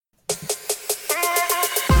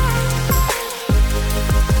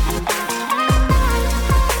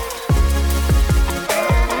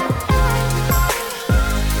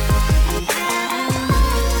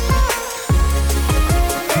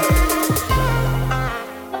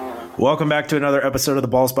Welcome back to another episode of the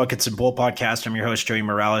Balls, Buckets, and Bull podcast. I'm your host, Joey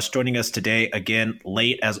Morales. Joining us today, again,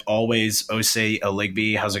 late as always, Ose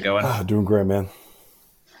Aligby. How's it going? Doing great, man.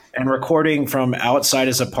 And recording from outside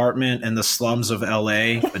his apartment in the slums of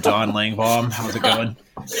LA, Adan Langbaum. How's it going?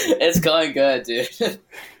 It's going good, dude.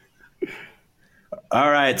 All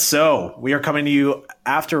right, so we are coming to you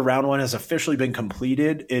after round one has officially been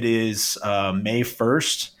completed. It is May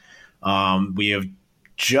 1st. We have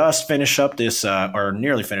just finished up this, or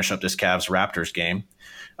nearly finished up this Cavs-Raptors game.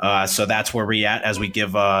 So that's where we're at as we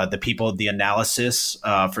give the people the analysis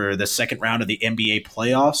for the second round of the NBA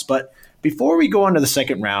playoffs. But before we go on to the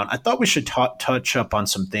second round, I thought we should touch up on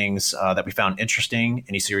some things that we found interesting,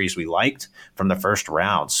 any series we liked from the first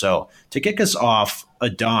round. So to kick us off,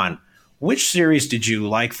 Adan, which series did you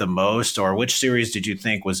like the most, or which series did you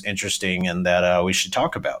think was interesting and that we should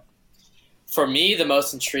talk about? For me, the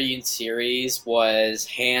most intriguing series was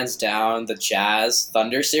hands down the Jazz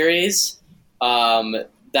Thunder series. That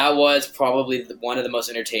was probably one of the most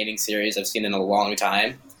entertaining series I've seen in a long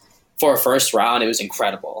time. For a first round, it was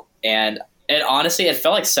incredible. And honestly, it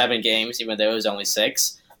felt like 7 games, even though it was only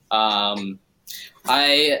 6. I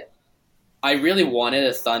really wanted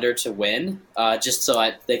the Thunder to win, just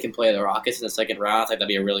so they can play the Rockets in the second round. I think that'd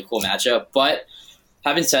be a really cool matchup. But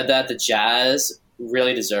having said that, the Jazz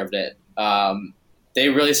really deserved it. They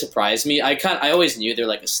really surprised me. I always knew they're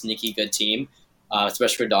like a sneaky good team,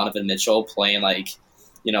 especially for Donovan Mitchell playing like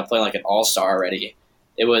an all-star already.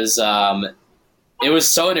 It was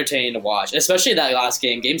so entertaining to watch, especially that last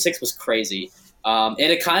game. Game 6 was crazy, and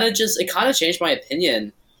it kind of changed my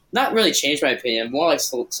opinion. Not really changed my opinion, more like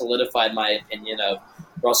solidified my opinion of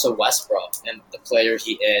Russell Westbrook and the player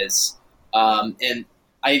he is. And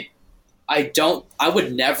I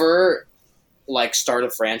would never like start a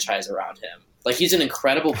franchise around him. Like, he's an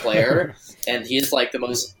incredible player and he's like the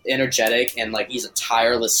most energetic, and like he's a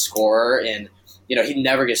tireless scorer, and he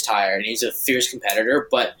never gets tired, and he's a fierce competitor,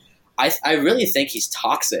 but I really think he's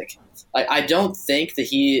toxic. Like, I don't think that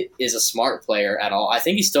he is a smart player at all. I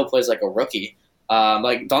think he still plays like a rookie.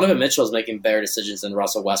 Like, Donovan Mitchell is making better decisions than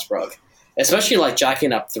Russell Westbrook, especially like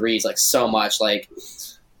jacking up threes like so much. Like,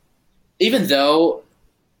 even though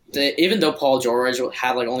Paul George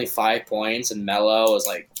had like only 5 points and Melo was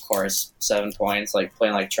like, of course, 7 points, like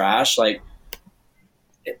playing like trash, like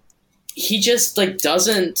he just like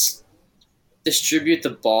doesn't distribute the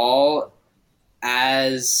ball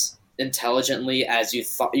as intelligently as you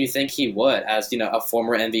think he would, as a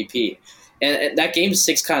former MVP. And that game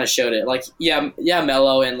 6 kind of showed it. Like, yeah,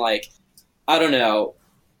 Melo, and like, I don't know,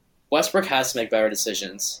 Westbrook has to make better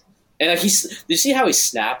decisions. And like, did you see how he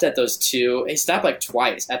snapped at those two? He snapped like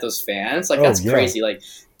twice at those fans. Like, that's crazy. Like,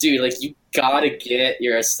 dude, like, you gotta get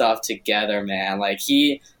your stuff together, man. Like,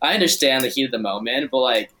 I understand the heat of the moment, but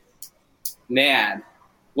like, man,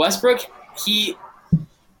 Westbrook,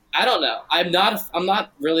 I don't know. I'm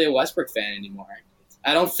not really a Westbrook fan anymore.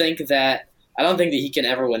 I don't think that he can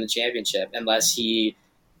ever win a championship unless he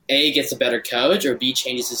A, gets a better coach, or B,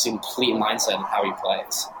 changes his complete mindset of how he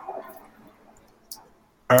plays.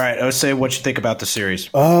 All right, Ose, what you think about the series?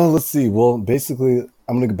 Let's see. Well, basically,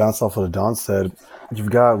 I'm going to bounce off what Don said. You've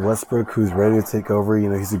got Westbrook, who's ready to take over.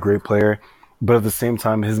 He's a great player. But at the same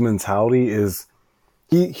time, his mentality is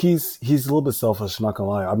he's a little bit selfish, I'm not going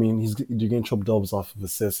to lie. I mean, you're getting triple doubles off of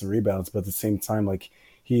assists and rebounds, but at the same time, like,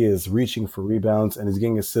 he is reaching for rebounds and he's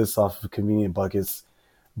getting assists off of convenient buckets,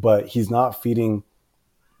 but he's not feeding,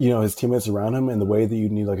 his teammates around him in the way that you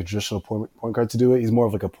need like a traditional point guard to do it. He's more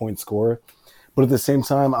of like a point scorer. But at the same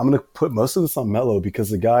time, I'm going to put most of this on Melo, because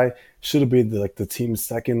the guy should have been the team's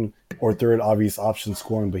second or third obvious option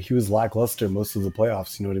scoring, but he was lackluster most of the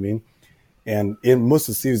playoffs, you know what I mean? And in most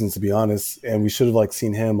of the seasons, to be honest, and we should have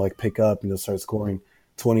seen him pick up, start scoring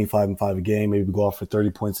 25 and 5 a game, maybe go off for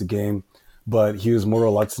 30 points a game. But he was more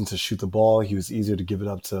reluctant to shoot the ball. He was easier to give it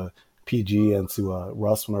up to PG and to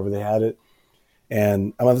Russ whenever they had it.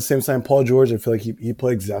 And at the same time, Paul George, I feel like he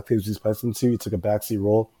played exactly as he was supposed to. He took a backseat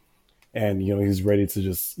role. And he was ready to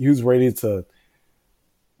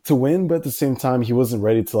win, but at the same time he wasn't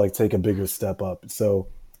ready to take a bigger step up. So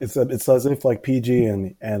it's as if PG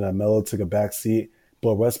and Melo took a back seat,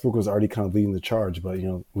 but Westbrook was already kind of leading the charge. But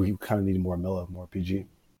we kind of needed more Melo, more PG.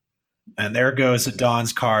 And there goes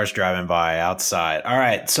Don's cars driving by outside. All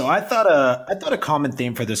right, so I thought a common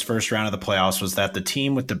theme for this first round of the playoffs was that the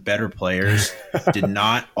team with the better players did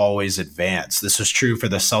not always advance. This was true for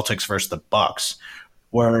the Celtics versus the Bucks,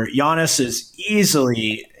 where Giannis is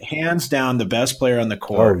easily, hands down, the best player on the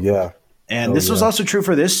court. Oh, yeah. And this was also true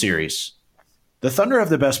for this series. The Thunder have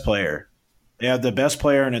the best player. They have the best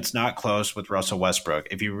player, and it's not close with Russell Westbrook.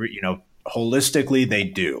 If holistically, they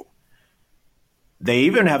do. They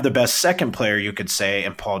even have the best second player, you could say,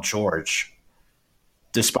 in Paul George,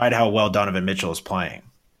 despite how well Donovan Mitchell is playing.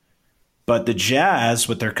 But the Jazz,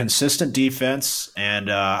 with their consistent defense,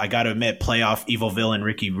 and I got to admit, playoff evil villain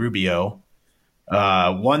Ricky Rubio,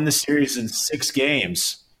 won the series in 6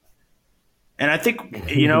 games. And I think,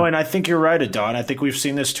 I think you're right, Adan. I think we've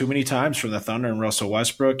seen this too many times from the Thunder and Russell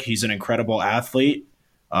Westbrook. He's an incredible athlete.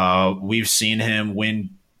 We've seen him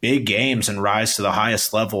win big games and rise to the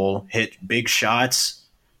highest level, hit big shots,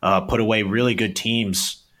 put away really good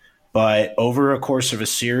teams. But over a course of a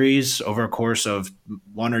series, over a course of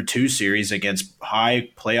 1 or 2 series against high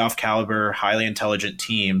playoff caliber, highly intelligent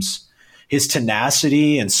teams, his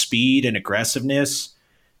tenacity and speed and aggressiveness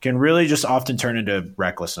can really just often turn into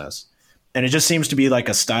recklessness. And it just seems to be like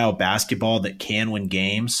a style basketball that can win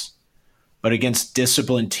games, but against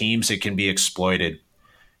disciplined teams, it can be exploited.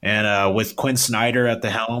 And with Quinn Snyder at the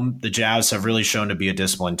helm, the Jazz have really shown to be a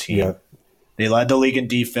disciplined team. Yeah. They led the league in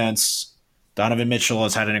defense. Donovan Mitchell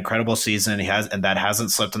has had an incredible season. And that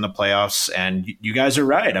hasn't slipped in the playoffs. And you guys are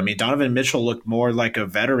right. I mean, Donovan Mitchell looked more like a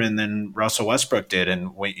veteran than Russell Westbrook did,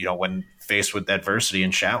 and when faced with adversity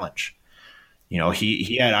and challenge.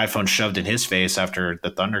 He had iPhone shoved in his face after the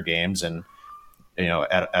Thunder games, and in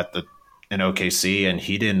OKC, and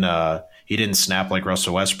he didn't snap like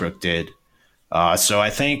Russell Westbrook did. So I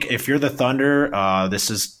think if you're the Thunder, this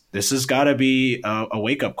has got to be a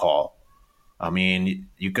wake up call. I mean,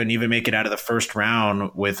 you couldn't even make it out of the first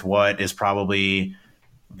round with what is probably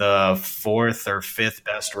the 4th or 5th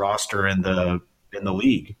best roster in the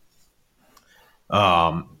league.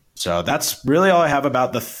 So that's really all I have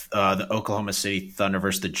about the Oklahoma City Thunder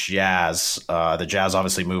versus the Jazz. The Jazz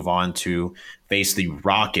obviously move on to face the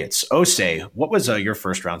Rockets. Ose, what was your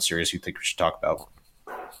first round series you think we should talk about?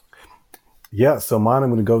 Yeah, so mine, I'm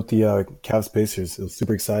going to go with the Cavs Pacers. It was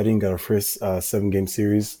super exciting. Got our first 7-game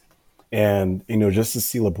series. And, just to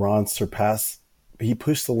see LeBron surpass, he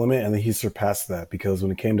pushed the limit and then he surpassed that, because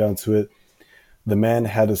when it came down to it, the man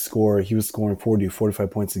had to score. He was scoring 40,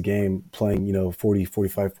 45 points a game, playing, 40,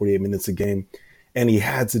 45, 48 minutes a game. And he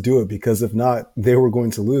had to do it, because if not, they were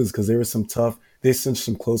going to lose, because they cinched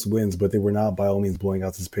some close wins, but they were not by all means blowing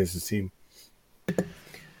out this Pacers team.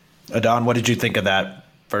 Adan, what did you think of that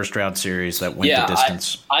first round series that went the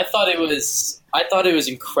distance? I thought it was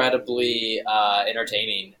incredibly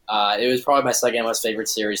entertaining. It was probably my second most favorite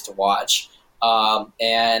series to watch.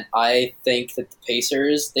 And I think that the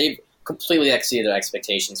Pacers, they've completely exceeded their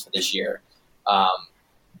expectations for this year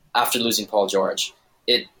after losing Paul George.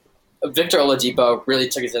 Victor Oladipo really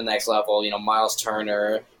took it to the next level. Miles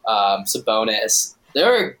Turner, Sabonis.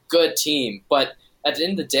 They're a good team, but at the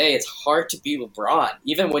end of the day, it's hard to beat LeBron,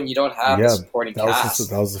 even when you don't have the supporting cast.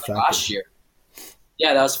 That was the factor. Last year.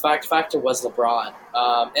 Yeah, that was factor was LeBron.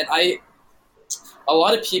 And a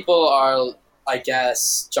lot of people are, I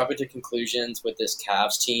guess, jumping to conclusions with this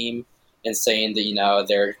Cavs team and saying that,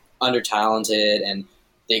 they're under-talented and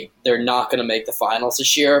they're not going to make the finals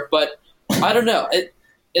this year. But I don't know.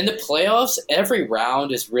 In the playoffs, every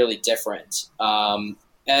round is really different.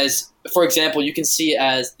 As, for example, you can see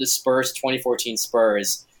as the 2014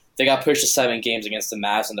 Spurs, they got pushed to 7 games against the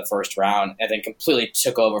Mavs in the first round and then completely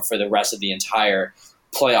took over for the rest of the entire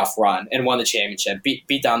playoff run and won the championship,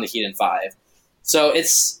 beat down the Heat in 5. So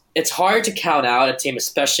it's hard to count out a team,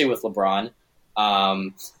 especially with LeBron.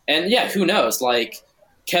 And yeah, who knows? Like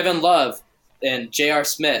Kevin Love and J.R.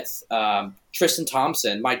 Smith, Tristan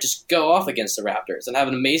Thompson might just go off against the Raptors and have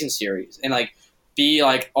an amazing series and be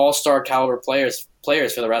all-star caliber players for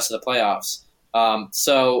the rest of the playoffs.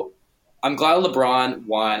 So I'm glad LeBron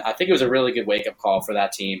won. I think it was a really good wake-up call for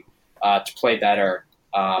that team to play better.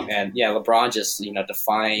 And yeah, LeBron just,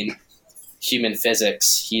 defying human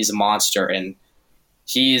physics. He's a monster, and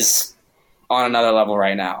he's on another level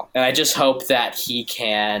right now. And I just hope that he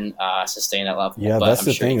can sustain that level. Yeah, that's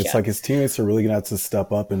the thing. It's his teammates are really going to have to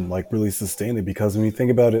step up and really sustain it, because when you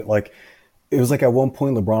think about it, it was at one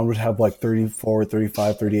point LeBron would have 34,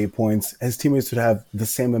 35, 38 points. His teammates would have the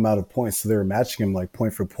same amount of points. So they were matching him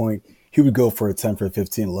point for point. He would go for a 10 for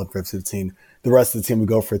 15, 11 for 15. The rest of the team would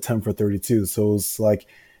go for a 10 for 32. So it was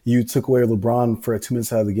you took away LeBron for 2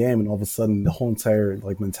 minutes out of the game, and all of a sudden the whole entire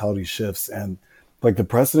mentality shifts. And the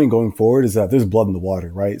precedent going forward is that there's blood in the water,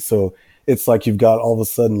 right? So it's you've got all of a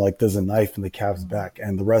sudden there's a knife in the Cavs' back,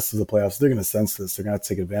 and the rest of the playoffs, they're going to sense this. They're going to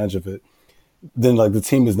take advantage of it. Then the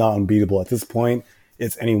team is not unbeatable at this point.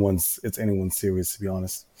 It's anyone's series, to be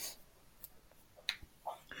honest.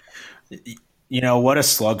 What a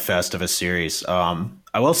slugfest of a series.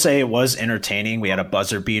 I will say it was entertaining. We had a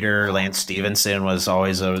buzzer beater. Lance Stevenson was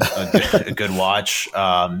always a good watch.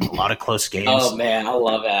 A lot of close games. Oh, man, I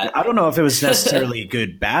love that. I don't know if it was necessarily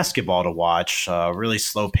good basketball to watch. Really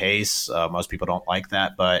slow pace. Most people don't like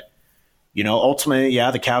that. But, ultimately,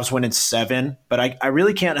 yeah, the Cavs win in 7. But I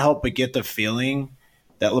really can't help but get the feeling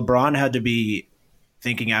that LeBron had to be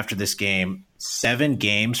thinking after this game, 7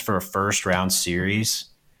 games for a first-round series.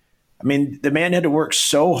 I mean, the man had to work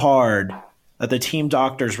so hard that the team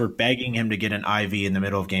doctors were begging him to get an IV in the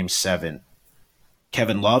middle of Game 7.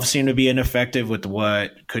 Kevin Love seemed to be ineffective with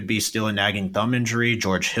what could be still a nagging thumb injury.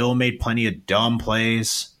 George Hill made plenty of dumb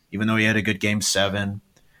plays, even though he had a good Game 7.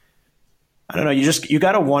 I don't know. You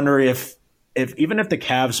got to wonder if even if the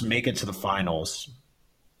Cavs make it to the finals,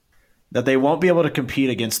 that they won't be able to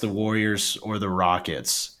compete against the Warriors or the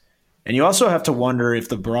Rockets. And you also have to wonder if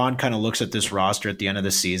LeBron kind of looks at this roster at the end of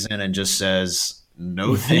the season and just says,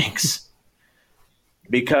 no thanks.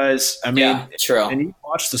 Because, I mean, yeah, true. And you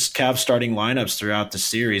watch the Cavs starting lineups throughout the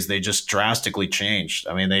series, they just drastically changed.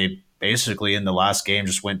 I mean, they basically in the last game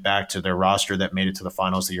just went back to their roster that made it to the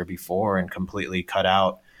finals the year before and completely cut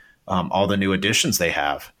out all the new additions they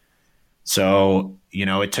have. So,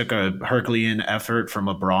 it took a Herculean effort from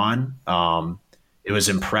LeBron. It was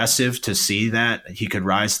impressive to see that he could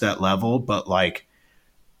rise to that level, but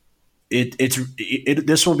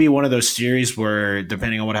this will be one of those series where,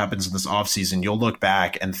 depending on what happens in this offseason, you'll look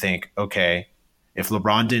back and think, okay, if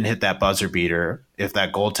LeBron didn't hit that buzzer beater, if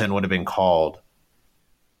that goaltend would have been called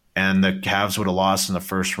and the Cavs would have lost in the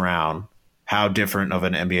first round, how different of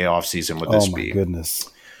an NBA offseason would this be? Oh, my goodness.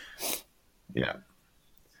 Yeah.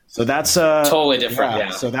 So that's totally different. Yeah.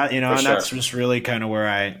 So that, and that's just really kind of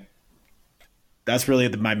where that's really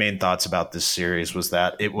my main thoughts about this series was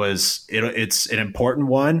that it's an important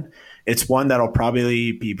one. It's one that'll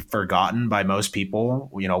probably be forgotten by most people,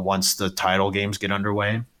 once the title games get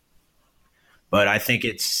underway. But I think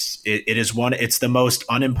it is one. It's the most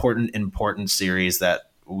important series that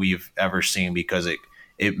we've ever seen because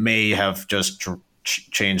it may have just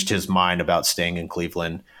changed his mind about staying in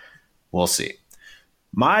Cleveland. We'll see.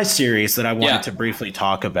 My series that I wanted to briefly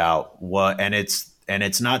talk about and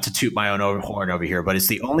it's not to toot my own horn over here, but it's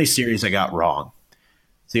the only series I got wrong.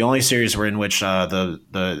 It's the only series in which I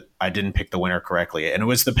didn't pick the winner correctly, and it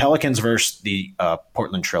was the Pelicans versus the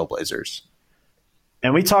Portland Trailblazers.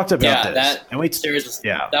 And we talked about this.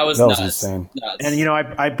 That was nuts. Insane. Nuts. And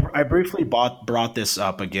I briefly brought this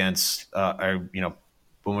up against when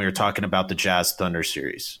we were talking about the Jazz Thunder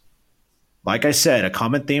series. Like I said, a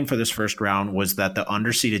common theme for this first round was that the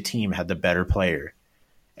underseeded team had the better player.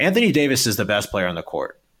 Anthony Davis is the best player on the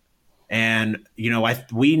court. And,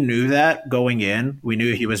 we knew that going in. We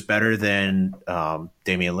knew he was better than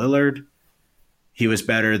Damian Lillard. He was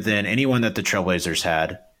better than anyone that the Trailblazers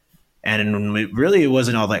had. And it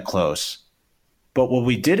wasn't all that close. But what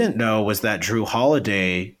we didn't know was that Drew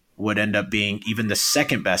Holiday would end up being even the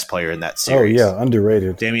second best player in that series. Oh, yeah,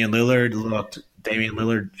 underrated. Damian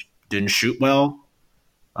Lillard didn't shoot well.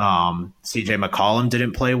 CJ McCollum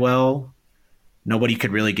didn't play well. Nobody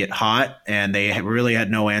could really get hot, and they really had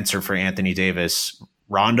no answer for Anthony Davis.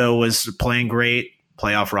 Rondo was playing great.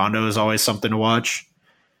 Playoff Rondo is always something to watch.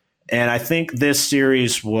 And I think this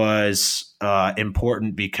series was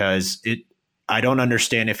important because I don't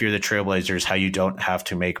understand if you're the Trailblazers how you don't have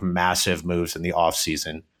to make massive moves in the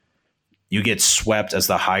offseason. You get swept as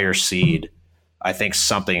the higher seed. I think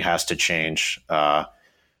something has to change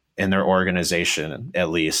in their organization at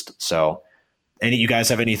least. So you guys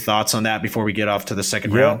have any thoughts on that before we get off to the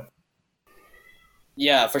second round?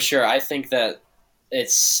 Yeah, for sure. I think that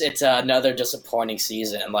it's another disappointing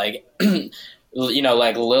season. Like,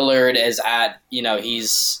 like Lillard is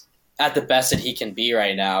he's at the best that he can be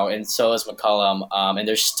right now, and so is McCollum. And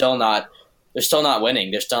they're still not winning.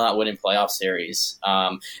 They're still not winning playoff series.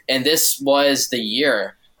 And this was the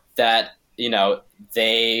year that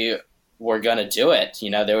they were going to do it. They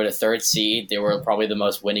were the 3rd seed. They were probably the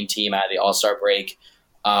most winning team out of the All-Star break.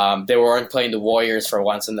 They weren't playing the Warriors for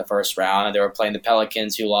once in the first round, and they were playing the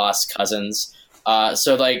Pelicans, who lost Cousins.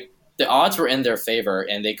 So the odds were in their favor,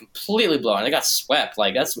 and they completely blew it. They got swept.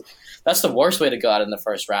 That's the worst way to go out in the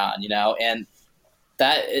first round, and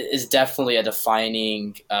that is definitely a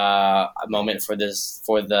defining moment for the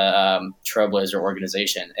Trailblazer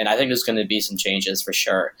organization. And I think there's going to be some changes for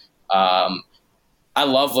sure. I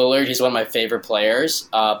love Lillard. He's one of my favorite players,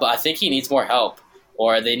 but I think he needs more help,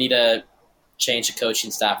 or they need to change the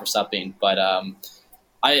coaching staff or something. But I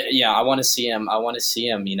want to see him. I want to see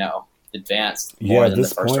him, advance more than the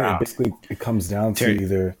first round. Basically, it comes down to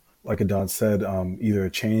either, like Adan said, either a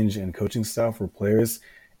change in coaching staff or players.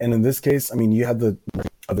 And in this case, I mean, you had the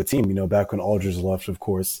of the team, back when Aldridge left, of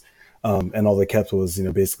course. And all they kept was,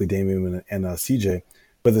 basically Damian and CJ.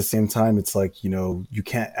 But at the same time, it's like, you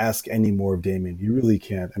can't ask any more of Damian. You really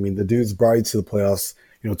can't. I mean, the dude's brought you to the playoffs,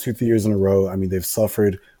 2-3 years in a row. I mean, they've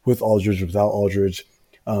suffered with Aldridge, without Aldridge.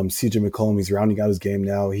 CJ McCollum, he's rounding out his game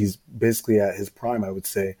now. He's basically at his prime, I would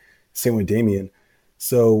say. Same with Damian.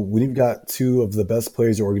 So when you've got two of the best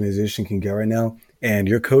players your organization can get right now, and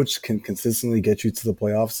your coach can consistently get you to the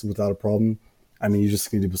playoffs without a problem, I mean, you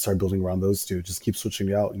just need to start building around those two. Just keep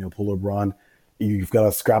switching out. Pull LeBron. You've got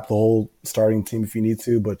to scrap the whole starting team if you need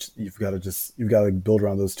to, but you've got to build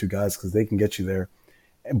around those two guys because they can get you there.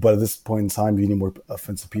 But at this point in time, you need more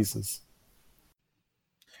offensive pieces.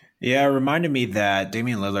 Yeah, it reminded me that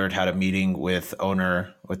Damian Lillard had a meeting with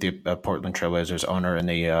the Portland Trailblazers owner in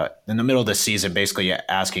the middle of the season, basically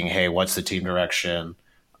asking, "Hey, what's the team direction?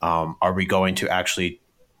 Are we going to actually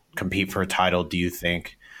compete for a title? Do you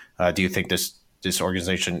think? Do you think this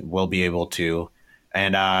organization will be able to?"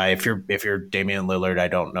 And if you're Damian Lillard, I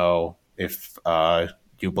don't know if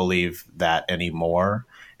you believe that anymore.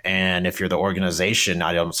 And if you're the organization,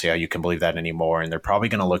 I don't see how you can believe that anymore. And they're probably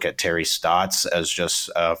going to look at Terry Stotts as just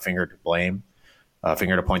a finger to point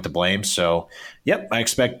to blame. So, yep, I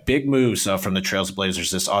expect big moves from the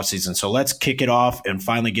Trailblazers this offseason. So let's kick it off and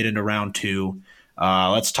finally get into round two.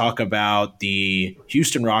 Let's talk about the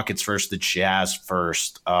Houston Rockets versus the Jazz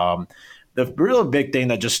first. The real big thing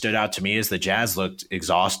that just stood out to me is the Jazz looked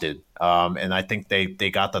exhausted. And I think they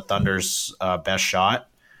got the Thunder's best shot.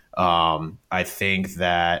 I think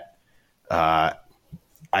that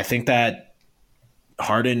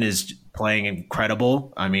Harden is playing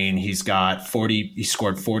incredible. I mean, he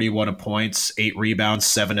scored 41 points, 8 rebounds,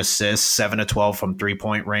 7 assists, 7 of 12 from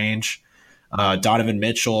 3-point range. Donovan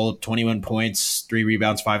Mitchell, 21 points, 3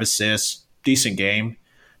 rebounds, 5 assists, decent game.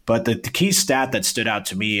 But the key stat that stood out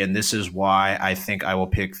to me, and this is why I think I will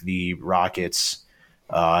pick the Rockets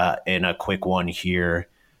in a quick one here.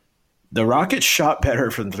 The Rockets shot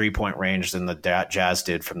better from 3-point range than the Jazz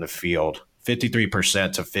did from the field,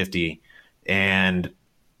 53% to 50%. And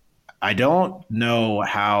I don't know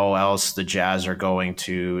how else the Jazz are going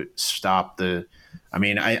to stop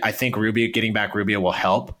I think getting back Rubio will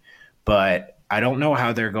help, but I don't know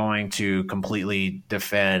how they're going to completely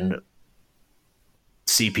defend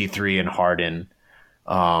CP3 and Harden.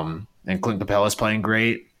 And Clint Capella is playing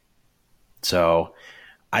great. So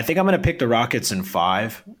I think I'm going to pick the Rockets in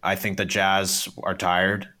 5. I think the Jazz are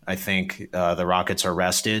tired. I think the Rockets are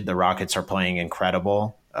rested. The Rockets are playing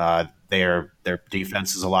incredible. Their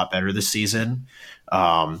defense is a lot better this season.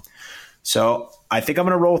 So I think I'm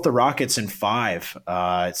going to roll with the Rockets in 5.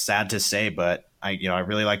 It's sad to say, but I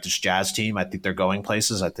really like this Jazz team. I think they're going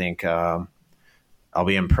places. I think I'll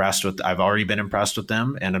be impressed with. I've already been impressed with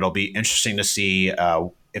them, and it'll be interesting to see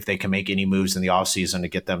if they can make any moves in the offseason to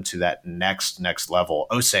get them to that next level.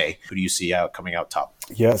 Ose, who do you see coming out top?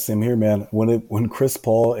 Yeah, same here, man. When Chris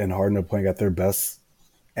Paul and Harden are playing at their best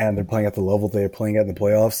and they're playing at the level they're playing at in the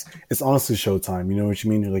playoffs, it's honestly showtime. You know what you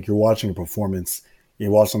mean? You're watching a performance. You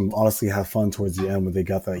watch them honestly have fun towards the end when they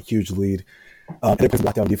got that huge lead. They put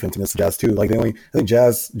back down defense against the Jazz too. I think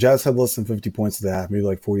Jazz had less than 50 points at the half, maybe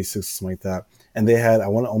like 46 or something like that. And they had, I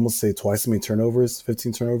want to almost say twice as many turnovers,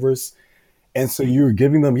 15 turnovers. And so you were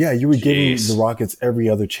giving the Rockets every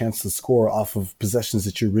other chance to score off of possessions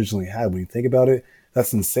that you originally had. When you think about it,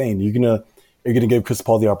 that's insane. You're gonna give Chris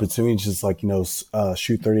Paul the opportunity to just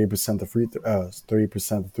shoot 38% the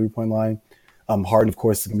 30% the 3-point line. Harden, of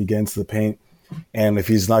course, is gonna be getting to the paint, and if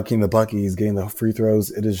he's not getting the bucket, he's getting the free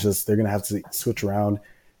throws. It is just they're gonna have to switch around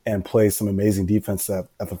and play some amazing defense at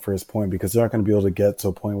the first point because they're not going to be able to get to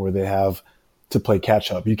a point where they have to play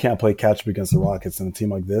catch up. You can't play catch up against the Rockets and a team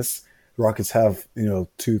like this. The Rockets have 2,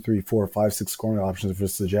 3, 4, 5, 6 scoring options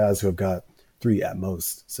versus the Jazz, who have got 3 at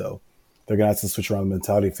most. So they're going to have to switch around the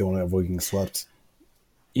mentality if they want to avoid getting swept.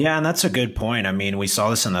 Yeah, and that's a good point. I mean, we saw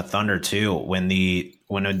this in the Thunder too. When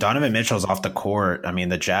Donovan Mitchell's off the court, I mean,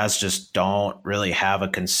 the Jazz just don't really have a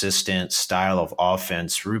consistent style of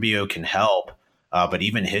offense. Rubio can help, but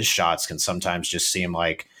even his shots can sometimes just seem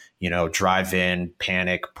like, drive in,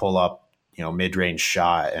 panic, pull up, mid-range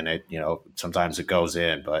shot, and it, sometimes it goes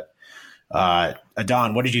in. But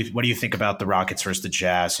Adan, what do you think about the Rockets versus the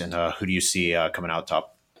Jazz, and who do you see coming out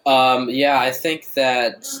top? Yeah, I think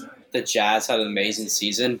that the Jazz had an amazing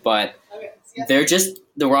season, but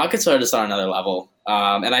the Rockets are just on another level.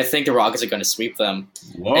 And I think the Rockets are going to sweep them.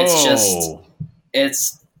 Whoa. I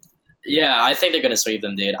think they're going to sweep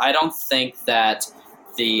them, dude. I don't think that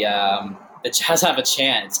the Jazz have a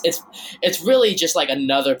chance. It's really just like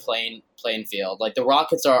another playing field. Like the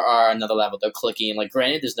Rockets are another level. They're clicking. Like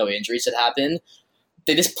granted, there's no injuries that happen.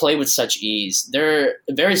 they just play with such ease. They're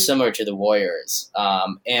very similar to the Warriors,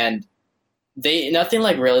 and nothing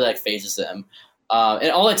like really like phases them.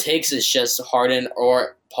 And all it takes is just Harden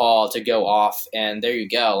or Paul to go off, and there you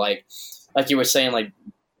go. Like you were saying, like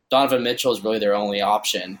Donovan Mitchell is really their only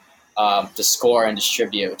option to score and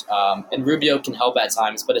distribute. And Rubio can help at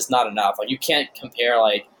times, but it's not enough. Like you can't compare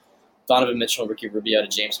like Donovan Mitchell and Ricky Rubio to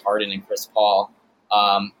James Harden and Chris Paul.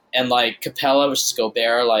 And like Capella versus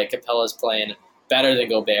Gobert, like Capella's playing better than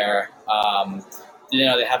Gobert.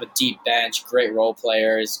 They have a deep bench, great role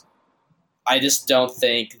players. I just don't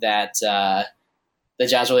think that the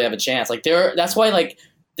Jazz really have a chance. Like that's why like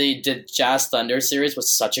the Jazz Thunder series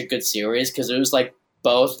was such a good series, because it was like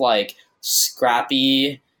both like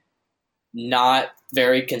scrappy, not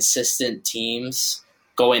very consistent teams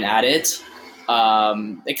going at it.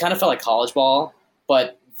 It kind of felt like college ball,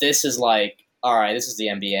 but this is like, all right, this is the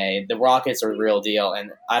NBA. The Rockets are a real deal,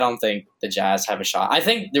 and I don't think the Jazz have a shot. I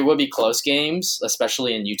think there will be close games,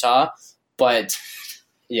 especially in Utah, but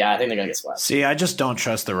yeah, I think they're going to get swept. See, I just don't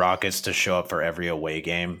trust the Rockets to show up for every away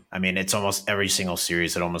game. I mean, it's almost every single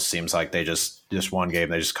series. It almost seems like they just one game,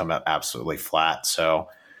 they just come out absolutely flat. So,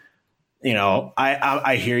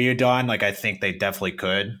 I hear you, Don. Like, I think they definitely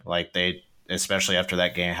could. Like, especially after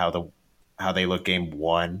that game, how they look game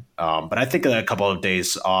one. But I think a couple of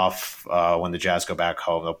days off when the Jazz go back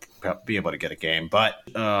home, they'll be able to get a game. But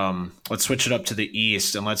let's switch it up to the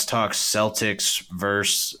East, and let's talk Celtics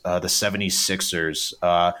versus the 76ers.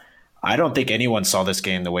 I don't think anyone saw this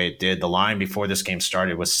game the way it did. The line before this game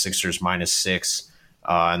started was Sixers -6,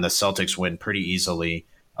 and the Celtics win pretty easily.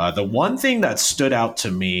 The one thing that stood out to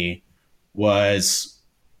me was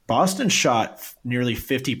Boston shot nearly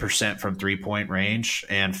 50% from three-point range,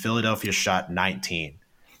 and Philadelphia shot 19.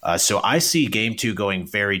 So I see game two going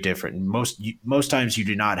very different. Most times you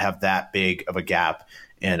do not have that big of a gap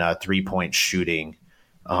in three-point shooting.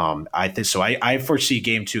 I foresee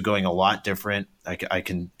game two going a lot different. I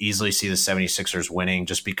can easily see the 76ers winning,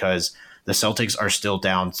 just because the Celtics are still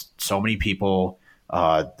down so many people.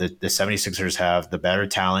 The 76ers have the better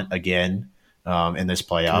talent again in this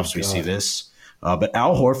playoffs. We see this. But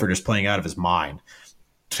Al Horford is playing out of his mind.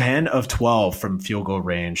 10 of 12 from field goal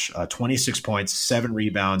range, 26 points, 7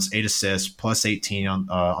 rebounds, 8 assists, plus 18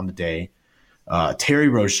 on the day. Terry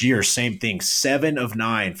Rozier, same thing, 7 of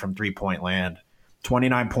 9 from three-point land,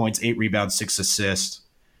 29 points, 8 rebounds, 6 assists.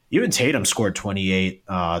 Even Tatum scored 28.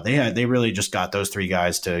 They really just got those three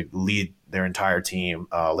guys to lead their entire team,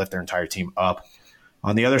 lift their entire team up.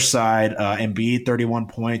 On the other side, Embiid, 31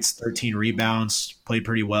 points, 13 rebounds, played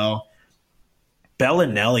pretty well.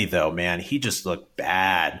 Bellinelli, though, man, he just looked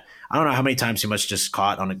bad. I don't know how many times he must just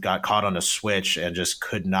got caught on a switch and just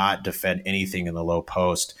could not defend anything in the low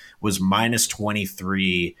post. Was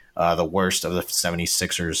 -23, the worst of the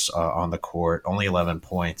 76ers on the court, only 11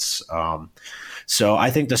 points. So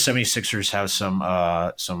I think the 76ers have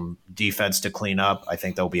some defense to clean up. I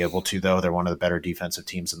think they'll be able to, though. They're one of the better defensive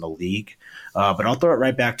teams in the league. But I'll throw it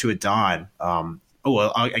right back to Adan.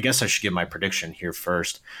 I guess I should give my prediction here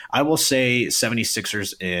first. I will say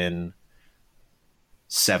 76ers in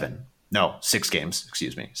 6 games.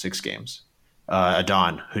 Excuse me, 6 games.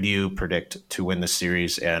 Adan, who do you predict to win this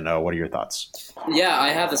series, and what are your thoughts? Yeah, I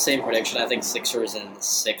have the same prediction. I think Sixers in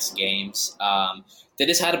 6 games. They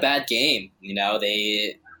just had a bad game.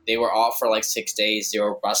 They were off for like 6 days. They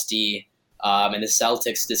were rusty, and the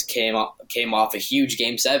Celtics just came off a huge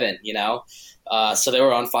Game 7. So they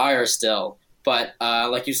were on fire still. But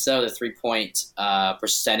like you said, the 3-point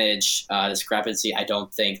percentage discrepancy, I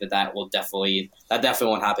don't think that definitely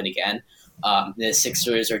won't happen again. The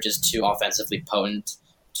Sixers are just too offensively potent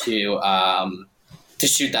to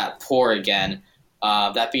shoot that pour again.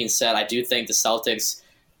 That being said, I do think the Celtics,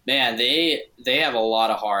 man, they have a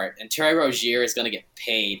lot of heart, and Terry Rozier is going to get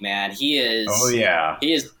paid, man. He is. Oh yeah.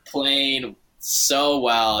 He is playing so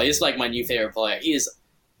well. He's like my new favorite player. He is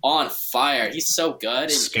on fire. He's so good.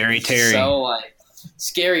 And Scary Terry.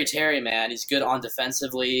 Scary Terry, man. He's good on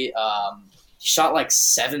defensively. He shot like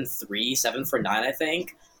 7 for 9, I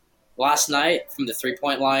think, last night from the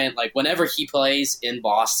 3-point line. Like whenever he plays in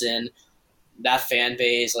Boston, that fan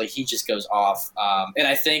base, like he just goes off. And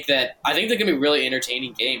I think they're gonna be really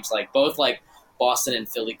entertaining games. Like both like Boston and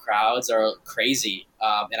Philly crowds are crazy.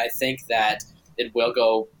 And I think that it will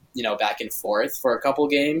go, back and forth for a couple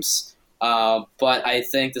games. But I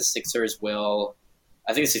think the Sixers will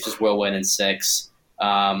win in 6,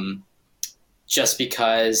 just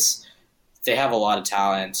because they have a lot of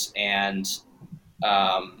talent, and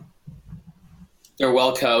they're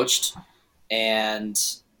well coached, and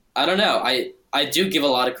I don't know. I do give a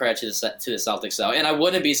lot of credit to the Celtics though, and I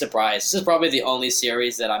wouldn't be surprised. This is probably the only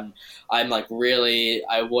series that I'm like really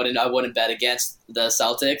I wouldn't bet against the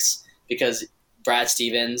Celtics because Brad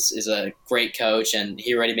Stevens is a great coach and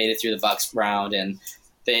he already made it through the Bucks round and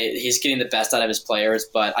he's getting the best out of his players.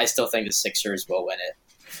 But I still think the Sixers will win it.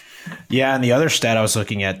 Yeah, and the other stat I was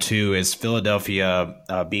looking at too is Philadelphia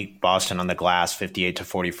beat Boston on the glass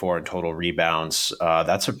 58-44 in total rebounds.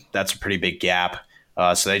 That's a pretty big gap.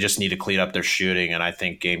 So they just need to clean up their shooting, and I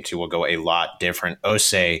think Game 2 will go a lot different. Ose,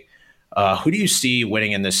 who do you see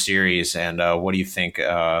winning in this series, and what do you think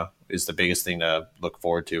is the biggest thing to look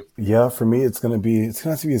forward to? Yeah, for me, it's gonna have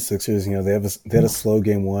to be the Sixers. You know, they had a slow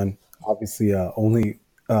game one. Obviously, only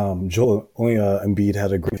Embiid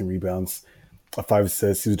had a great rebounds, a 5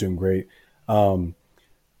 assists. He was doing great.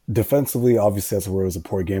 Defensively, obviously, that's where it was a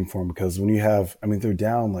poor game for him because when you have, I mean, they're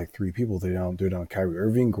down like 3 people. They're down Kyrie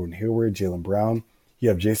Irving, Gordon Hayward, Jaylen Brown. You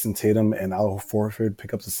have Jason Tatum and Al Horford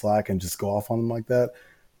pick up the slack and just go off on them like that.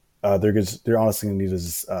 They're honestly going to need to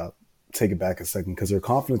just take it back a second because their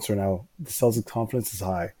confidence right now, the Celtics' confidence is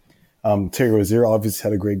high. Terry Rozier obviously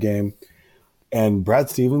had a great game. And Brad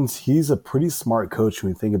Stevens, he's a pretty smart coach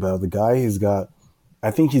when you think about it. The guy I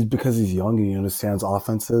think because he's young and he understands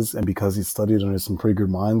offenses and because he's studied under some pretty good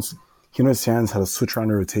minds, he understands how to switch around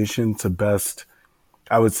a rotation to best,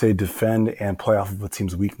 I would say, defend and play off of a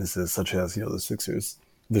team's weaknesses, such as, you know, the Sixers.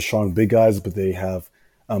 They're strong big guys, but they've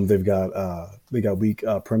got weak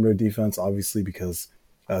perimeter defense, obviously, because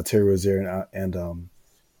Terry Rozier and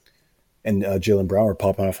Jaylen Brown were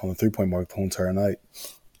popping off on the 3-point mark the whole entire night.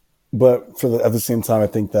 But at the same time, I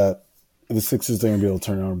think that the Sixers are going to be able to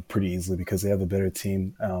turn it on pretty easily because they have a better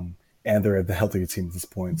team and they're the healthier team at this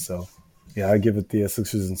point. So, yeah, I give it the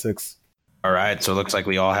Sixers in 6. All right, so it looks like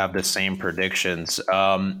we all have the same predictions.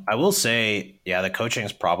 I will say, yeah, the coaching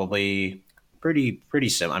is probably pretty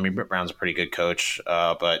similar. I mean, Britt Brown's a pretty good coach,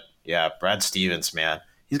 but yeah, Brad Stevens, man,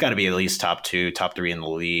 he's got to be at least top 2, top 3 in the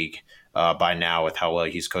league by now with how well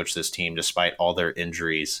he's coached this team despite all their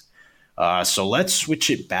injuries. So let's switch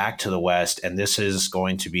it back to the West, and this is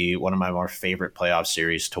going to be one of my more favorite playoff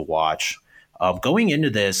series to watch. Going into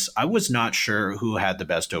this, I was not sure who had the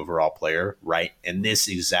best overall player right in this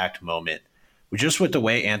exact moment. Just with the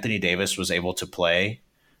way Anthony Davis was able to play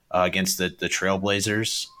against the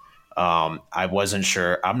Trailblazers, I wasn't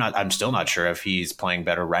sure. I'm still not sure if he's playing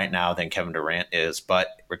better right now than Kevin Durant is. But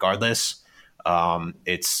regardless,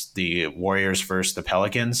 it's the Warriors versus the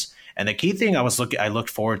Pelicans. And the key thing I looked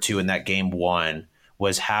forward to in that game 1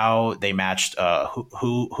 was how they matched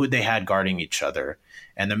who they had guarding each other.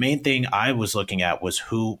 And the main thing I was looking at was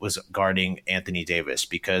who was guarding Anthony Davis,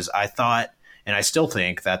 because I thought, and I still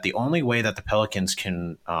think, that the only way that the Pelicans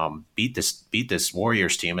can beat this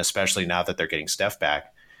Warriors team, especially now that they're getting Steph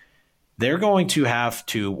back, they're going to have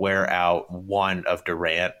to wear out one of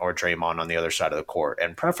Durant or Draymond on the other side of the court,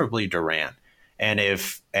 and preferably Durant. And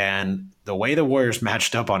the way the Warriors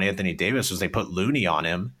matched up on Anthony Davis was they put Looney on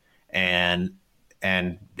him, and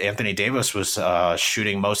Anthony Davis was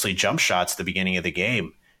shooting mostly jump shots at the beginning of the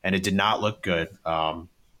game, and it did not look good.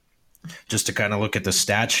 Just to kind of look at the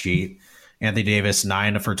stat sheet, Anthony Davis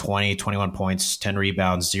 9 for 20, 21 points, 10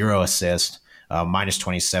 rebounds, 0 assists, minus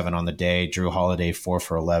 27 on the day. Drew Holiday 4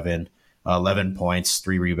 for 11, 11 points,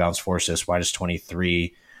 3 rebounds, 4 assists, minus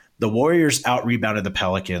 23. The Warriors out-rebounded the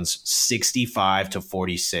Pelicans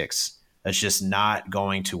 65-46. That's just not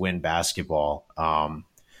going to win basketball.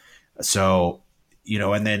 So, you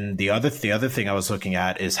know, and then the other thing I was looking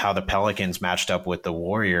at is how the Pelicans matched up with the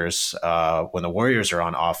Warriors when the Warriors are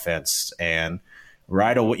on offense. And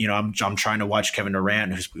right away, you know, I'm trying to watch Kevin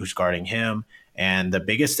Durant, who's guarding him. And the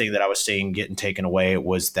biggest thing that I was seeing getting taken away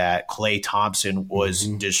was that Klay Thompson was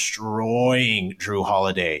destroying Drew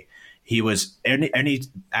Holiday. He was any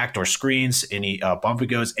backdoor screens, any bump and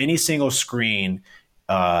goes, any single screen,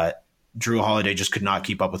 Drew Holiday just could not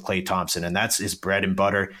keep up with Klay Thompson, and that's his bread and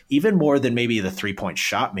butter, even more than maybe the 3-point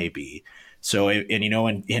shot may be. So, and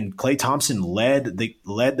Klay Thompson led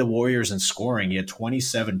the Warriors in scoring. He had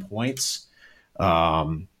 27 points.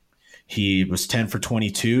 He was 10 for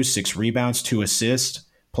 22, 6 rebounds, 2 assists,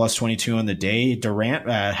 plus 22 on the day. Durant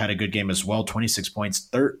had a good game as well, 26 points,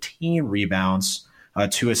 13 rebounds.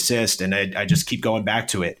 2 assists, and I just keep going back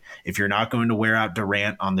to it. If you're not going to wear out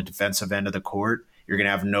Durant on the defensive end of the court, you're going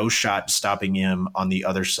to have no shot stopping him on the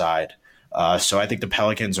other side. So I think the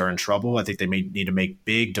Pelicans are in trouble. I think they may need to make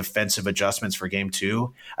big defensive adjustments for game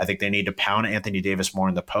 2. I think they need to pound Anthony Davis more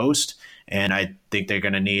in the post, and I think they're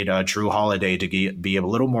going to need Drew Holiday to be a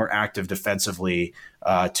little more active defensively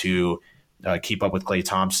to keep up with Klay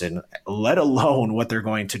Thompson, let alone what they're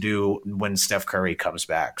going to do when Steph Curry comes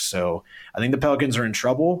back. So I think the Pelicans are in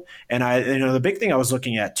trouble. And the big thing I was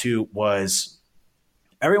looking at too was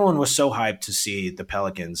everyone was so hyped to see the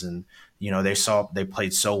Pelicans, and they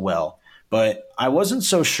played so well. But I wasn't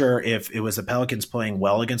so sure if it was the Pelicans playing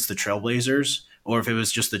well against the Trailblazers or if it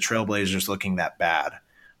was just the Trailblazers looking that bad.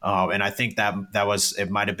 And I think it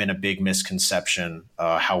might have been a big misconception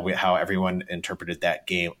how everyone interpreted that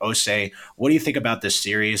game. Ose, what do you think about this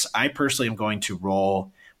series? I personally am going to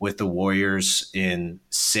roll with the Warriors in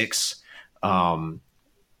 6.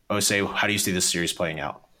 Ose, how do you see this series playing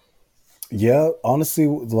out? Yeah, honestly,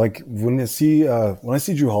 like when I see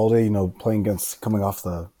Drew Holiday, coming off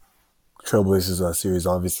the Trailblazers series,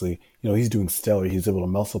 obviously, he's doing stellar. He's able to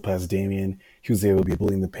muscle past Damian. He was able to be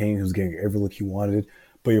bullying the paint. He was getting every look he wanted.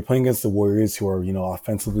 But you're playing against the Warriors, who are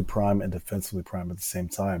offensively prime and defensively prime at the same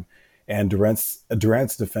time. And Durant's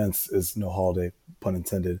defense is no Holiday, pun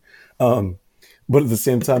intended. But at the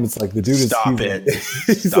same time, it's like the dude Stop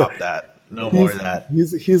that. No more of that.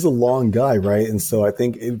 He's a long guy, right? And so I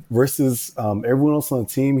think versus everyone else on the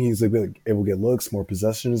team, he's able to get looks, more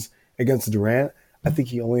possessions. Against Durant, I think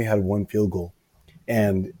he only had 1 field goal,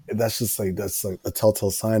 and that's like a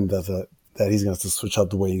telltale sign that he's going to have to switch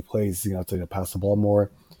up the way he plays. He's going to have to pass the ball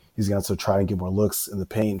more. He's going to have to try and get more looks in the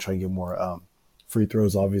paint, try and get more free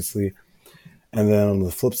throws, obviously. And then on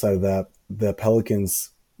the flip side of that, the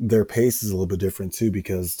Pelicans, their pace is a little bit different too,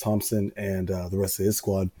 because Thompson and the rest of his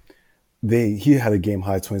squad, he had a game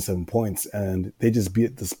high 27 points, and they just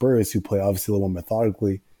beat the Spurs, who play obviously a little more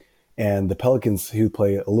methodically, and the Pelicans, who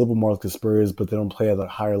play a little bit more like the Spurs, but they don't play at a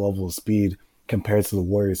higher level of speed compared to the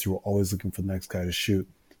Warriors, who are always looking for the next guy to shoot.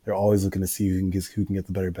 They're always looking to see who can get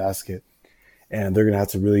the better basket, and they're going to have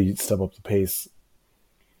to really step up the pace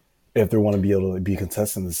if they want to be able to be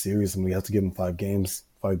contestant in the series. And we have to give them 5 games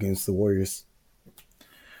to the Warriors.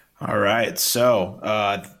 All right, so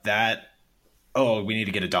we need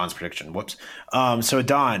to get Adan's prediction. Whoops. So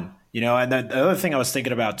Adan, and the other thing I was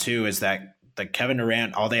thinking about too is that Kevin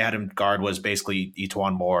Durant, all they had him guard was basically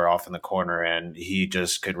Etuan Moore off in the corner, and he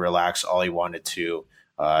just could relax all he wanted to.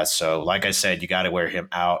 So like I said, you got to wear him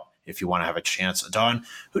out if you want to have a chance. Adan,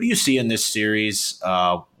 who do you see in this series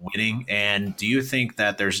winning? And do you think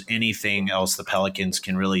that there's anything else the Pelicans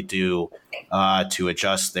can really do to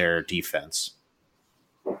adjust their defense?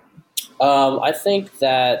 I think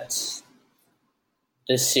that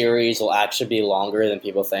this series will actually be longer than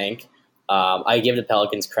people think. I give the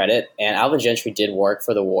Pelicans credit, and Alvin Gentry did work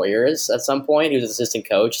for the Warriors at some point. He was an assistant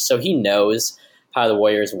coach, so he knows how the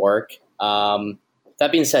Warriors work.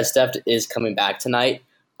 That being said, Steph is coming back tonight.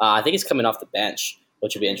 I think he's coming off the bench,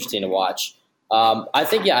 which will be interesting to watch. I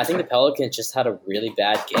think the Pelicans just had a really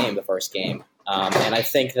bad game, the first game. And I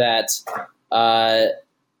think that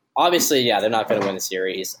obviously, they're not going to win the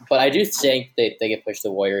series. But I do think they can push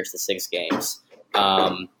the Warriors to 6 games.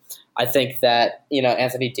 I think that,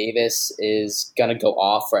 Anthony Davis is going to go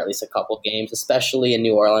off for at least a couple games, especially in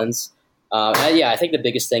New Orleans. I think the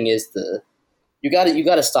biggest thing is you got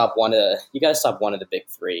to stop one of the big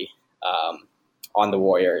 3 on the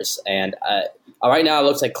Warriors. And right now it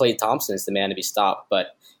looks like Klay Thompson is the man to be stopped,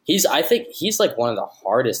 but I think he's like one of the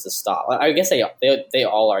hardest to stop. I guess they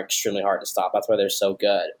all are extremely hard to stop. That's why they're so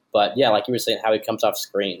good. But yeah, like you were saying, how he comes off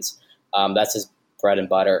screens, that's his bread and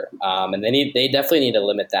butter. And they definitely need to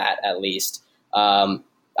limit that at least.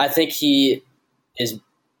 I think he is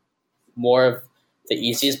more of the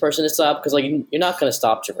easiest person to stop because you're not going to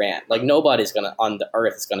stop Durant. Nobody's on the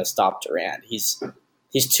earth is going to stop Durant. He's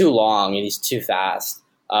too long and he's too fast.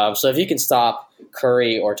 So if you can stop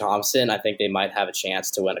Curry or Thompson, I think they might have a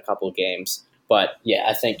chance to win a couple of games. But yeah,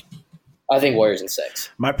 I think Warriors in 6.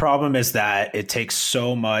 My problem is that it takes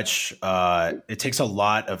so much. It takes a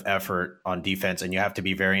lot of effort on defense, and you have to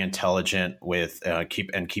be very intelligent with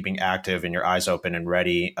keeping active and your eyes open and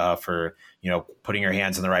ready for putting your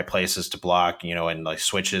hands in the right places to block, and like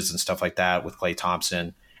switches and stuff like that with Klay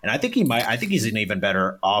Thompson. And I think he's an even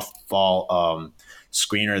better off ball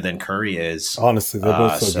screener than Curry is. Honestly, they're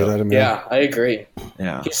both so good at him. Yeah, I agree.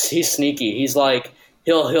 Yeah, he's sneaky. He's like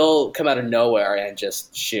he'll come out of nowhere and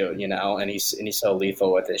just shoot, and he's so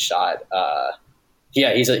lethal with his shot.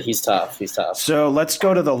 He's tough. He's tough. So let's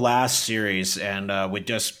go to the last series, and we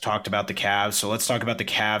just talked about the Cavs. So let's talk about the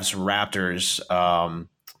Cavs Raptors.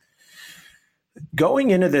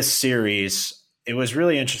 Going into this series, it was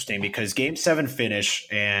really interesting because Game 7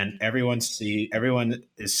 finished, and everyone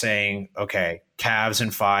is saying, okay, Cavs in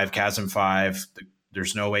 5.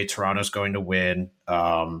 There's no way Toronto's going to win.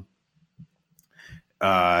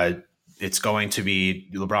 It's going to be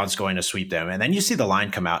LeBron's going to sweep them. And then you see the line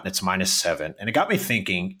come out and it's -7. And it got me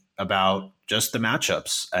thinking, about just the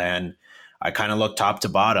matchups. And I kind of look top to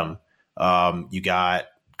bottom. You got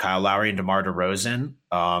Kyle Lowry and DeMar DeRozan.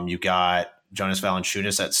 You got Jonas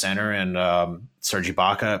Valanciunas at center and Serge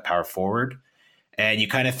Ibaka at power forward. And you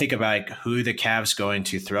kind of think about like who the Cavs going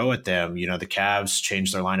to throw at them. You know, the Cavs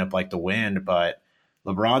change their lineup like the wind, but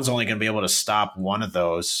LeBron's only going to be able to stop one of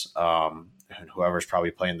those, whoever's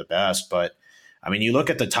probably playing the best. But I mean, you look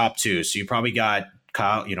at the top two, so you probably got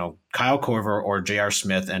Kyle Korver or J.R.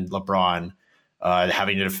 Smith and LeBron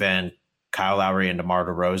having to defend Kyle Lowry and DeMar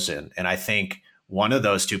DeRozan. And I think one of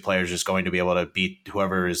those two players is going to be able to beat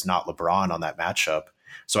whoever is not LeBron on that matchup.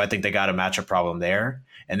 So I think they got a matchup problem there.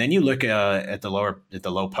 And then you look at the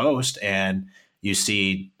low post, and you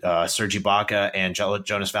see Serge Ibaka and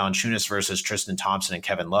Jonas Valanciunas versus Tristan Thompson and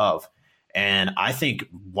Kevin Love. And I think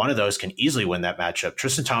one of those can easily win that matchup.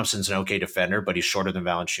 Tristan Thompson's an okay defender, but he's shorter than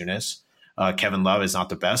Valanciunas. Kevin Love is not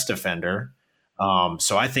the best defender.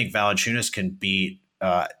 So I think Valanciunas can beat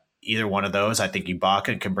either one of those. I think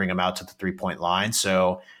Ibaka can bring him out to the 3-point line.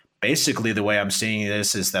 So basically the way I'm seeing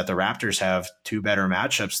this is that the Raptors have two better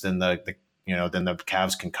matchups than the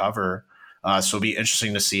Cavs can cover. So it'll be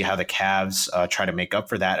interesting to see how the Cavs try to make up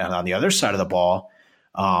for that. And on the other side of the ball,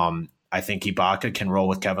 I think Ibaka can roll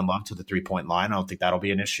with Kevin Love to the 3-point line. I don't think that'll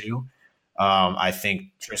be an issue. I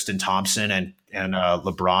think Tristan Thompson and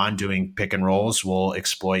LeBron doing pick and rolls will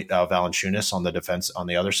exploit Valanciunas on the defense on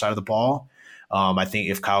the other side of the ball. I think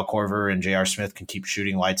if Kyle Korver and J.R. Smith can keep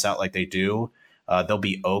shooting lights out like they do, they'll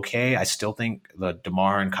be okay. I still think the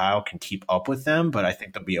DeMar and Kyle can keep up with them, but I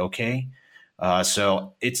think they'll be okay.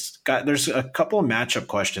 So there's a couple of matchup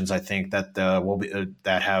questions I think that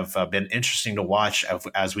that have been interesting to watch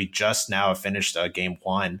as we just now have finished game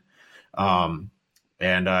one.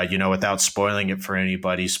 Without spoiling it for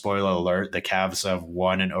anybody, spoiler alert, the Cavs have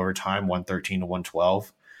won in overtime,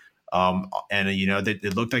 113-112.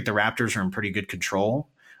 It looked like the Raptors are in pretty good control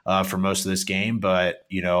for most of this game, but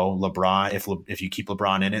LeBron, if you keep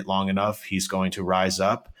LeBron in it long enough, he's going to rise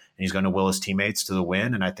up. And he's going to will his teammates to the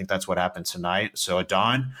win, and I think that's what happened tonight. So,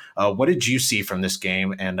 Adan, what did you see from this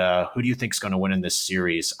game, and who do you think is going to win in this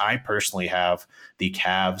series? I personally have the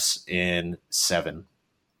Cavs in 7.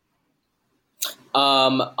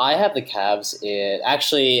 I have the Cavs in.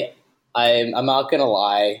 Actually, I'm not going to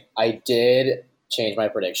lie. I did change my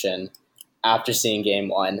prediction after seeing game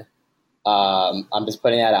one. I'm just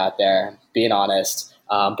putting that out there, being honest.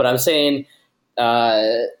 But I'm saying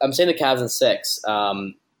the Cavs in 6.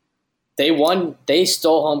 They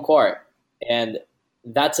stole home court, and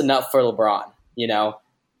that's enough for LeBron.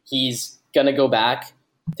 He's going to go back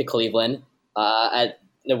to Cleveland at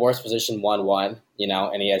the worst position 1-1,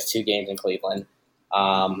 and he has 2 games in Cleveland.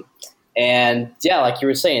 And yeah, like you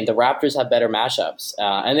were saying, the Raptors have better matchups,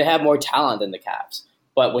 and they have more talent than the Cavs.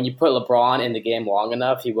 But when you put LeBron in the game long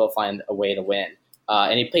enough, he will find a way to win.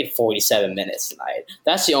 And he played 47 minutes tonight.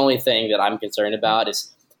 That's the only thing that I'm concerned about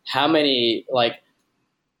is how many,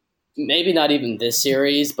 maybe not even this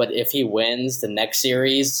series, but if he wins the next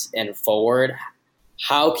series and forward,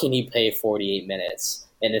 how can he play 48 minutes?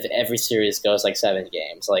 And if every series goes 7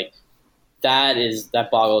 games, that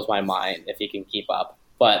boggles my mind if he can keep up.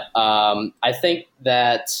 But I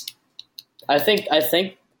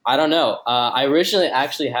don't know. I originally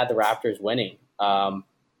actually had the Raptors winning,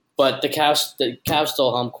 but the Cavs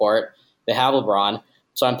stole home court. They have LeBron,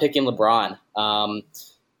 so I'm picking LeBron.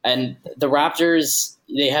 And the Raptors,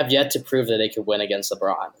 they have yet to prove that they could win against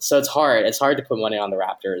LeBron. So it's hard. It's hard to put money on the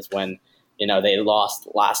Raptors when, they lost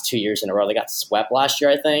the last 2 years in a row. They got swept last year,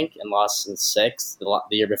 I think, and lost in 6 the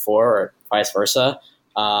year before, or vice versa.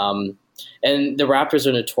 And the Raptors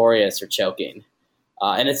are notorious for choking.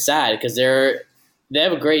 And it's sad because they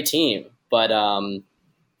have a great team, but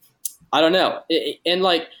I don't know.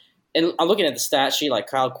 And I'm looking at the stat sheet, like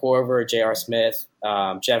Kyle Korver, J.R. Smith,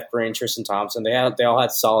 Jeff Green, Tristan Thompson. They all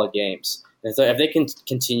had solid games. And so if they can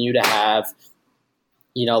continue to have,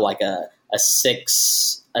 a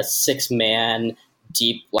 6-man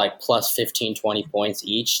deep, plus 15, 20 points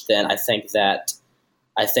each, then I think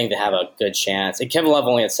they have a good chance. And Kevin Love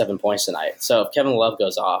only had 7 points tonight. So if Kevin Love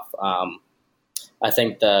goes off, I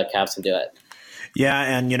think the Cavs can do it.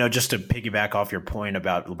 Yeah, and just to piggyback off your point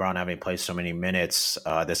about LeBron having played so many minutes,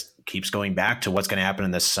 this keeps going back to what's going to happen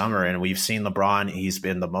in this summer. And we've seen LeBron; he's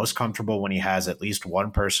been the most comfortable when he has at least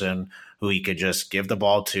one person who he could just give the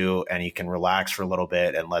ball to, and he can relax for a little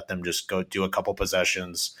bit and let them just go do a couple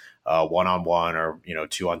possessions, 1-on-1 or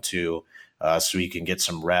 2-on-2, so he can get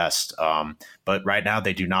some rest. But right now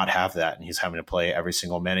they do not have that, and he's having to play every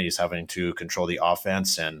single minute. He's having to control the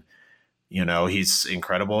offense and. He's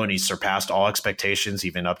incredible, and he's surpassed all expectations,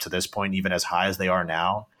 even up to this point, even as high as they are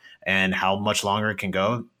now. And how much longer it can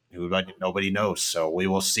go, Nobody knows. So we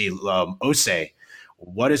will see. Ose,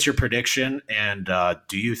 what is your prediction? And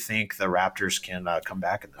do you think the Raptors can come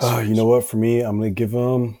back in this series? You know what? For me, I'm going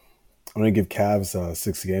to give Cavs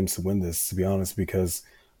 6 games to win this, to be honest, because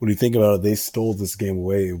when you think about it, they stole this game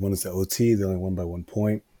away. When it's the OT, they only won by 1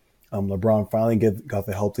 point. LeBron finally got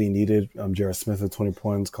the help that he needed. J.R. Smith had 20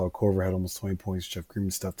 points. Kyle Korver had almost 20 points. Jeff Green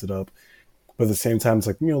stepped it up. But at the same time, it's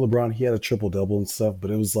like, LeBron, he had a triple-double and stuff, but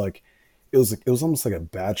it was almost like a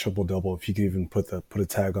bad triple-double if you could even put a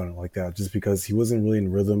tag on it like that, just because he wasn't really in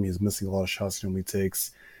rhythm. He was missing a lot of shots he normally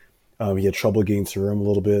takes. He had trouble getting to the rim a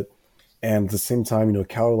little bit. And at the same time,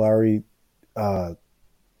 Kyle Lowry, Kyle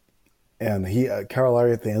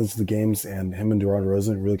Lowry at the ends of the games, and him and DeRozan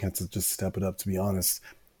Rosen really have to just step it up, to be honest.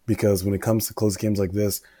 Because when it comes to close games like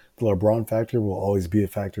this, the LeBron factor will always be a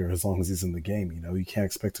factor as long as he's in the game. You can't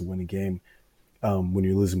expect to win a game when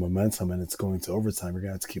you're losing momentum and it's going to overtime. You're going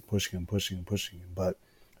to have to keep pushing and pushing and pushing. But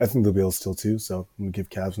I think they'll be able to still too. So I'm going to give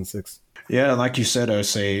Cavs in 6. Yeah, and like you said,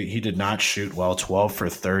 Ose, he did not shoot well, 12 for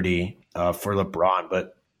 30 for LeBron.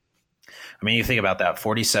 But I mean, you think about that,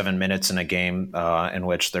 47 minutes in a game in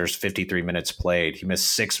which there's 53 minutes played. He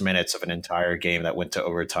missed 6 minutes of an entire game that went to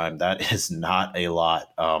overtime. That is not a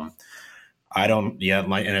lot. And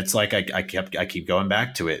it's like I keep going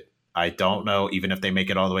back to it. I don't know, even if they make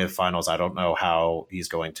it all the way to the finals, I don't know how he's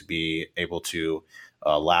going to be able to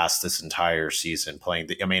last this entire season playing.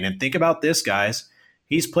 And think about this, guys.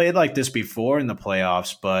 He's played like this before in the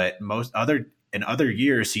playoffs, but in other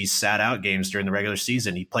years, he's sat out games during the regular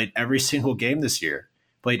season. He played every single game this year,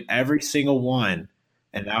 played every single one,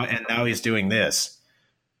 and now he's doing this.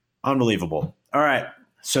 Unbelievable. All right,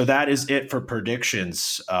 so that is it for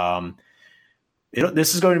predictions.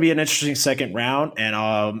 This is going to be an interesting second round, and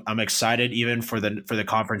I'm excited even for the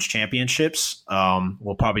conference championships.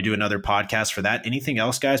 We'll probably do another podcast for that. Anything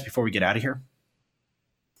else, guys, before we get out of here?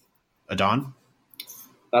 Adan?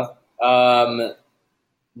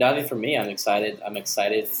 Nothing for me. I'm excited. I'm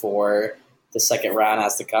excited for the second round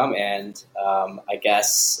has to come, and I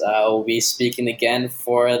guess we'll be speaking again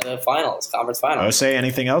for the conference finals. Ose,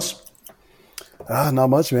 anything else? Not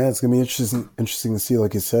much, man. It's gonna be interesting to see,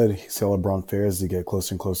 like you said, see how LeBron fares as they get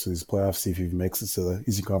closer and closer to these playoffs, see if he makes it to the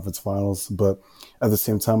Eastern Conference Finals. But at the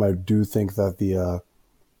same time, I do think that the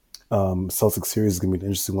Celtics series is gonna be an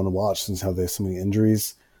interesting one to watch since how they have so many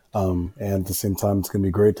injuries. And at the same time, it's gonna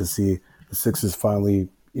be great to see the Sixers finally,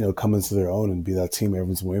 come into their own and be that team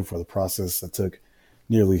everyone's waiting for. The process that took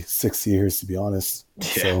nearly 6 years, to be honest.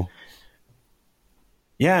 Yeah. So.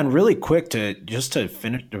 Yeah, and really quick to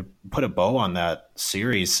put a bow on that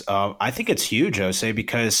series. I think it's huge, Jose,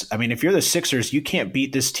 because if you're the Sixers, you can't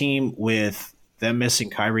beat this team with them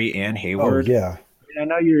missing Kyrie and Hayward. Oh, yeah. I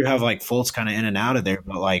know you have Fultz kind of in and out of there,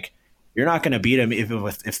 but you're not going to beat him if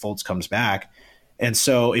Fultz comes back. And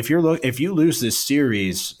so if you lose this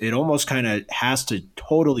series, it almost kind of has to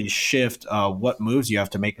totally shift what moves you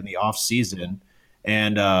have to make in the off season.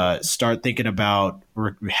 And start thinking about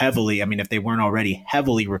heavily. If they weren't already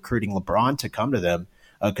heavily recruiting LeBron to come to them,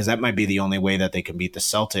 because that might be the only way that they can beat the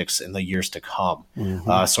Celtics in the years to come.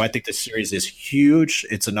 Mm-hmm. So I think this series is huge.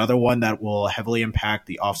 It's another one that will heavily impact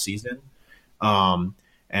the offseason.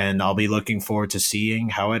 And I'll be looking forward to seeing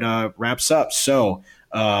how it wraps up. So,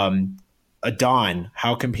 Adan,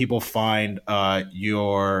 how can people find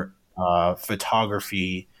your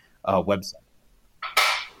photography website?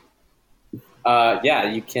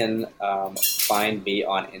 You can find me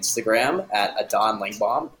on Instagram at Adan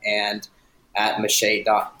Langbaum and at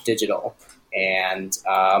Mache.digital. And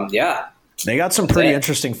they got some pretty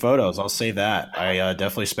interesting photos. I'll say that. I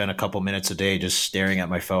definitely spent a couple minutes a day just staring at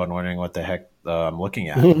my phone, wondering what the heck I'm looking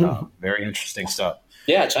at. Very interesting stuff.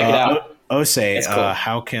 Yeah, check it out. Ose, cool.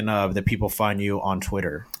 How can the people find you on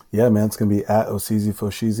Twitter? Yeah, man, it's going to be at Osezy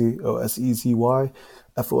Foshizy, Osezi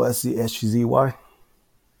Foszczy.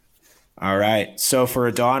 All right. So for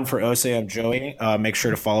Adan, for Ose, I'm Joey. Make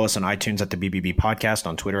sure to follow us on iTunes at the BBB Podcast,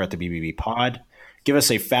 on Twitter at the BBB Pod. Give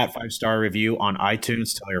us a fat 5-star review on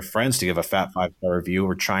iTunes. Tell your friends to give a fat 5-star review.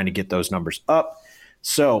 We're trying to get those numbers up.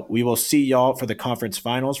 So we will see y'all for the conference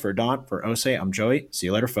finals. For Adan, for Ose, I'm Joey. See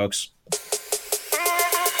you later, folks.